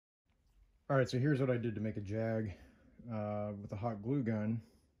All right, so here's what I did to make a jag with a hot glue gun.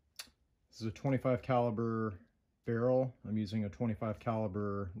 This is a 25 caliber barrel. I'm using a 25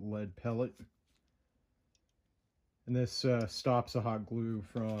 caliber lead pellet. And this stops the hot glue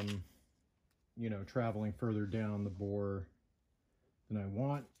from, traveling further down the bore than I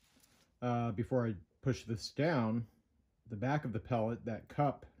want. Before I push this down, the back of the pellet, that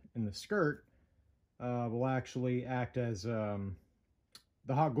cup in the skirt, will actually act as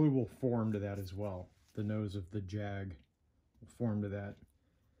the hot glue will form to that as well. The nose of the jag will form to that.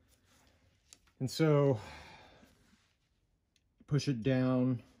 And so push it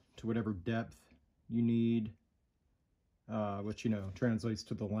down to whatever depth you need, which, translates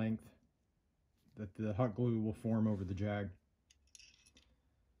to the length that the hot glue will form over the jag.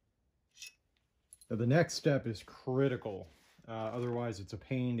 Now, the next step is critical. Otherwise, it's a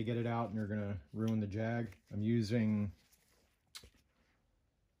pain to get it out and you're going to ruin the jag. I'm using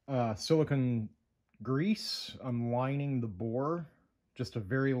silicone grease. I'm lining the bore, just a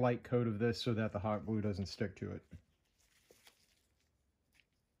very light coat of this so that the hot glue doesn't stick to it.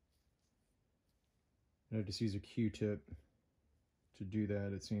 And I just use a Q-tip to do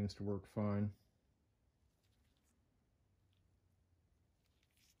that. It seems to work fine.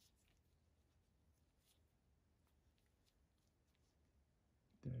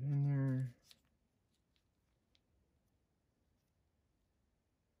 Put that in there.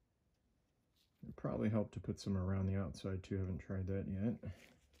 It probably helped to put some around the outside too. I haven't tried that yet.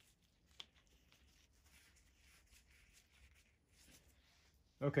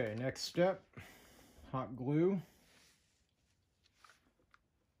 Okay, next step, hot glue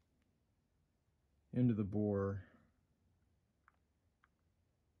into the bore.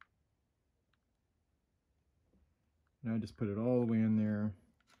 Now I just put it all the way in there.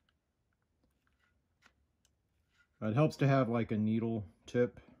 It helps to have like a needle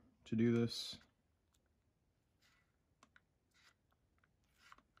tip to do this.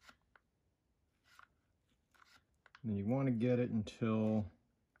 And then you want to get it until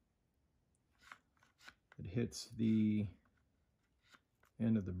it hits the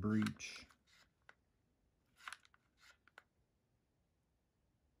end of the breech.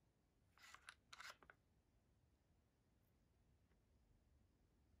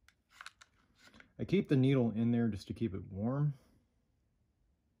 I keep the needle in there just to keep it warm.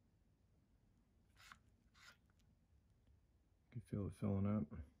 You can feel it filling up.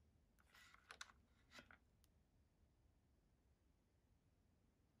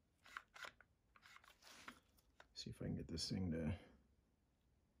 See if I can get this thing to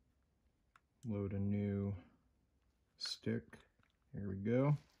load a new stick. Here we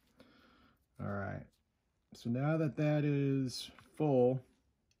go. All right. So now that that is full,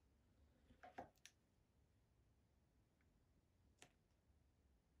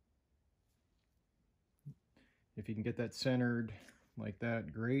 if you can get that centered like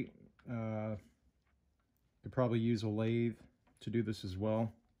that, great. Could probably use a lathe to do this as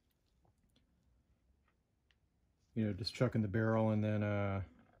well. Just chucking the barrel and then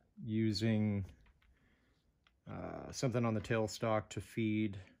using something on the tailstock to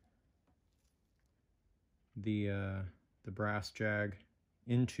feed the brass jag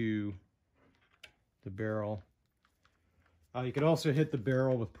into the barrel. You could also hit the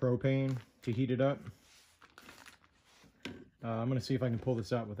barrel with propane to heat it up. I'm going to see if I can pull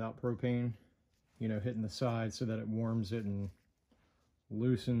this out without propane, hitting the side so that it warms it and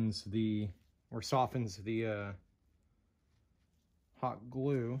loosens or softens the hot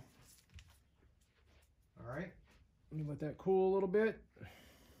glue. All right, let me let that cool a little bit.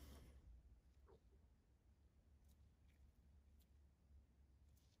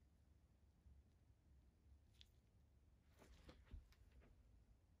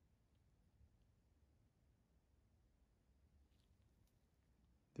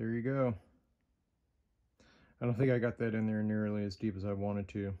 There you go. I don't think I got that in there nearly as deep as I wanted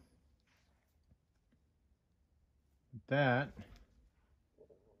to. That,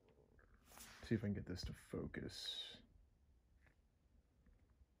 see if I can get this to focus.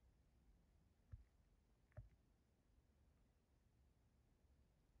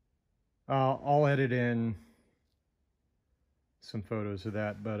 I'll edit in some photos of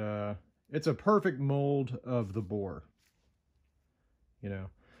that, but it's a perfect mold of the bore,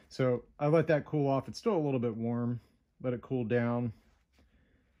 So I let that cool off. It's still a little bit warm. Let it cool down.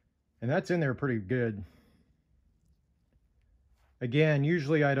 And that's in there pretty good. Again,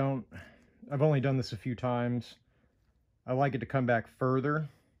 usually I've only done this a few times. I like it to come back further,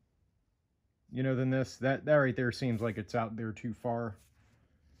 than this. That right there seems like it's out there too far.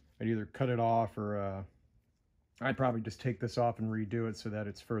 I'd either cut it off or I'd probably just take this off and redo it so that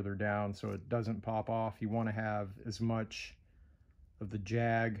it's further down so it doesn't pop off. You want to have as much of the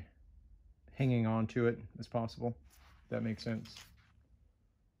jag hanging onto it as possible. If that makes sense.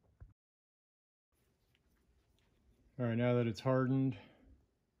 All right, now that it's hardened,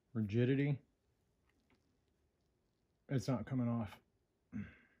 rigidity, it's not coming off.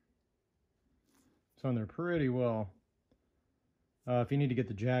 It's on there pretty well. If you need to get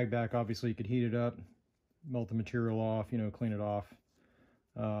the jag back, obviously you could heat it up, melt the material off, you know, clean it off,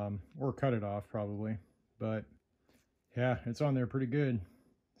 or cut it off probably. But yeah, it's on there pretty good.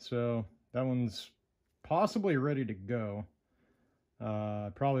 So that one's possibly ready to go.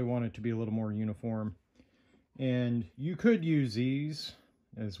 Probably want it to be a little more uniform. And you could use these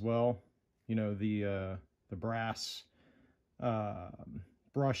as well, you know, the brass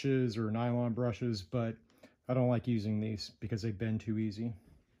brushes or nylon brushes, but I don't like using these because they bend too easy.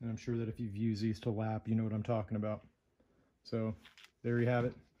 And I'm sure that if you've used these to lap, you know what I'm talking about. So there you have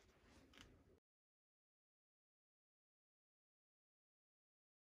it.